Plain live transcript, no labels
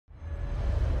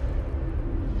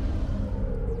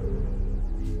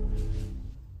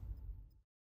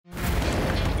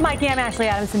Mikey, I'm Ashley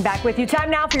Adamson back with you. Time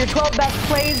now for your 12 best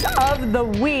plays of the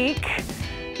week.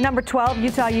 Number 12,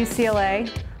 Utah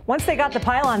UCLA. Once they got the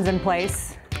pylons in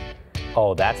place.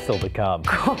 Oh, that's still to come.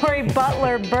 Corey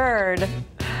Butler-Bird.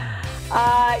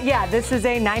 Yeah, this is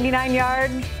a 99-yard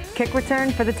kick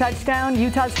return for the touchdown.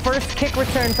 Utah's first kick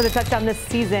return for the touchdown this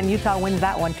season. Utah wins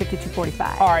that one,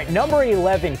 52-45. All right, number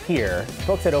 11 here.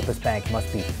 Folks at Opus Bank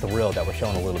must be thrilled that we're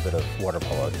showing a little bit of water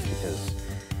polo just because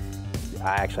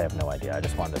I actually have no idea. I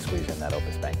just wanted to squeeze in that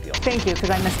Opus Bank deal. Thank you,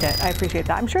 because I missed it. I appreciate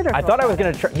that. I'm sure they're. I thought I was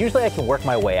going to try. Usually I can work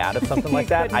my way out of something like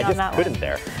that. I just couldn't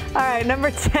there. All right,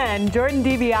 number 10, Jordan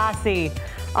DiBiase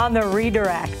on the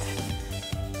redirect.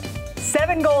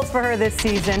 7 goals for her this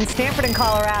season. Stanford and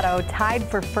Colorado tied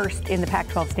for first in the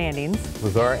Pac-12 standings.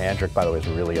 Lazar Andrick, by the way, is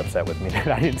really upset with me that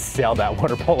I didn't sell that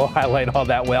water polo highlight all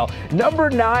that well. Number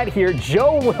 9 here,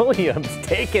 Joe Williams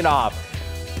taking off.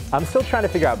 I'm still trying to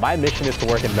figure out. My mission is to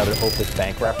work in another Opus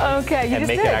Bank reference. Okay, you and just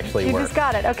make did. It actually you work. Just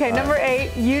got it. Okay, all number 8,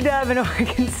 UW and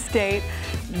Oregon State.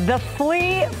 The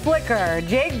flea flicker,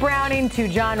 Jake Browning to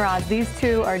John Ross. These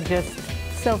two are just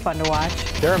so fun to watch.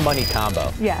 They're a money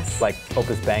combo. Yes. Like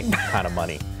Opus Bank kind of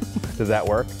money. Does that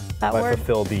work? That works.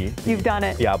 Fulfill You've done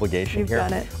it. The obligation You've here.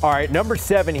 done it. All right, number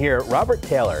 7 here, Robert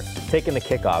Taylor taking the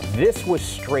kickoff. This was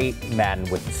straight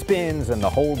Madden with the spins and the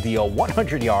whole deal.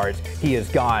 100 yards. He is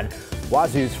gone.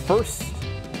 Wazoo's first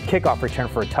kickoff return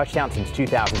for a touchdown since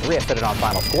 2003. I said it on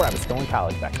Final Score. I was still in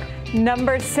college back then.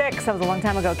 Number 6, that was a long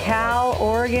time ago. Cal,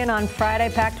 Oregon on Friday,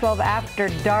 Pac-12 After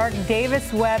Dark.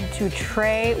 Davis Webb to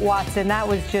Trey Watson. That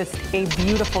was just a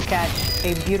beautiful catch,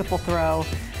 a beautiful throw.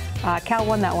 Cal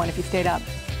won that one if he stayed up.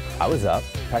 I was up.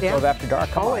 Pac-12 After Dark.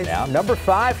 Come Always. on now. Number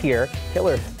 5 here,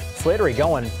 Taylor Slattery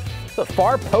going to the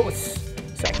far post.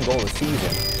 Second goal of the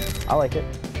season. I like it.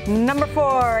 Number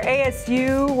 4,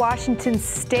 ASU, Washington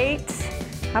State.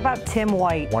 How about Tim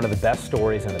White? One of the best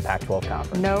stories in the Pac-12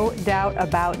 conference. No doubt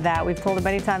about that. We've told it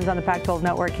many times on the Pac-12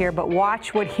 Network here, but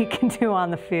watch what he can do on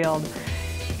the field.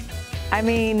 I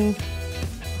mean,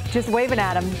 just waving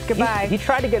at him. Goodbye. He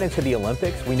tried to get into the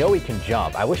Olympics. We know he can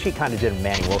jump. I wish he kind of did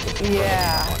Manny Wilkinson.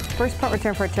 Yeah. First punt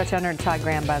return for a touchdown under Todd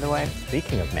Graham, by the way.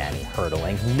 Speaking of Manny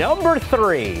hurdling, number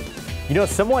 3. You know,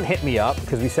 someone hit me up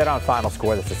because we said on Final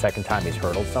Score that's the second time he's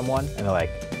hurdled someone, and they're like,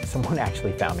 someone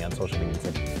actually found me on social media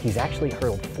and said he's actually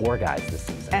hurled 4 guys this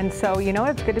season. And so, you know,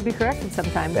 it's good to be corrected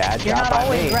sometimes. Bad job You're not by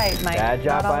always me. right, Mike. Bad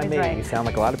job not by me. Right. You sound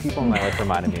like a lot of people in my life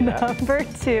reminded me of that. Number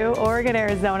 2, Oregon,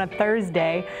 Arizona,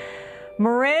 Thursday.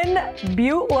 Marin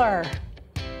Butler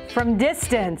from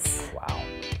distance. Wow.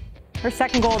 Her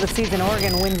second goal of the season.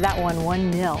 Oregon wins that one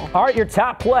 1-0. All right, your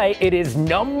top play. It is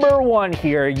number 1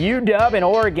 here. UW and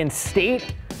Oregon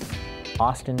State.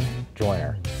 Austin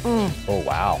Joyner. Oh,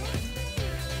 wow.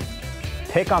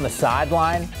 Pick on the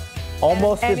sideline.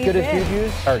 Almost as good as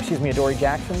Juju's, or excuse me, Adoree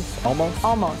Jackson's. Almost.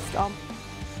 Almost.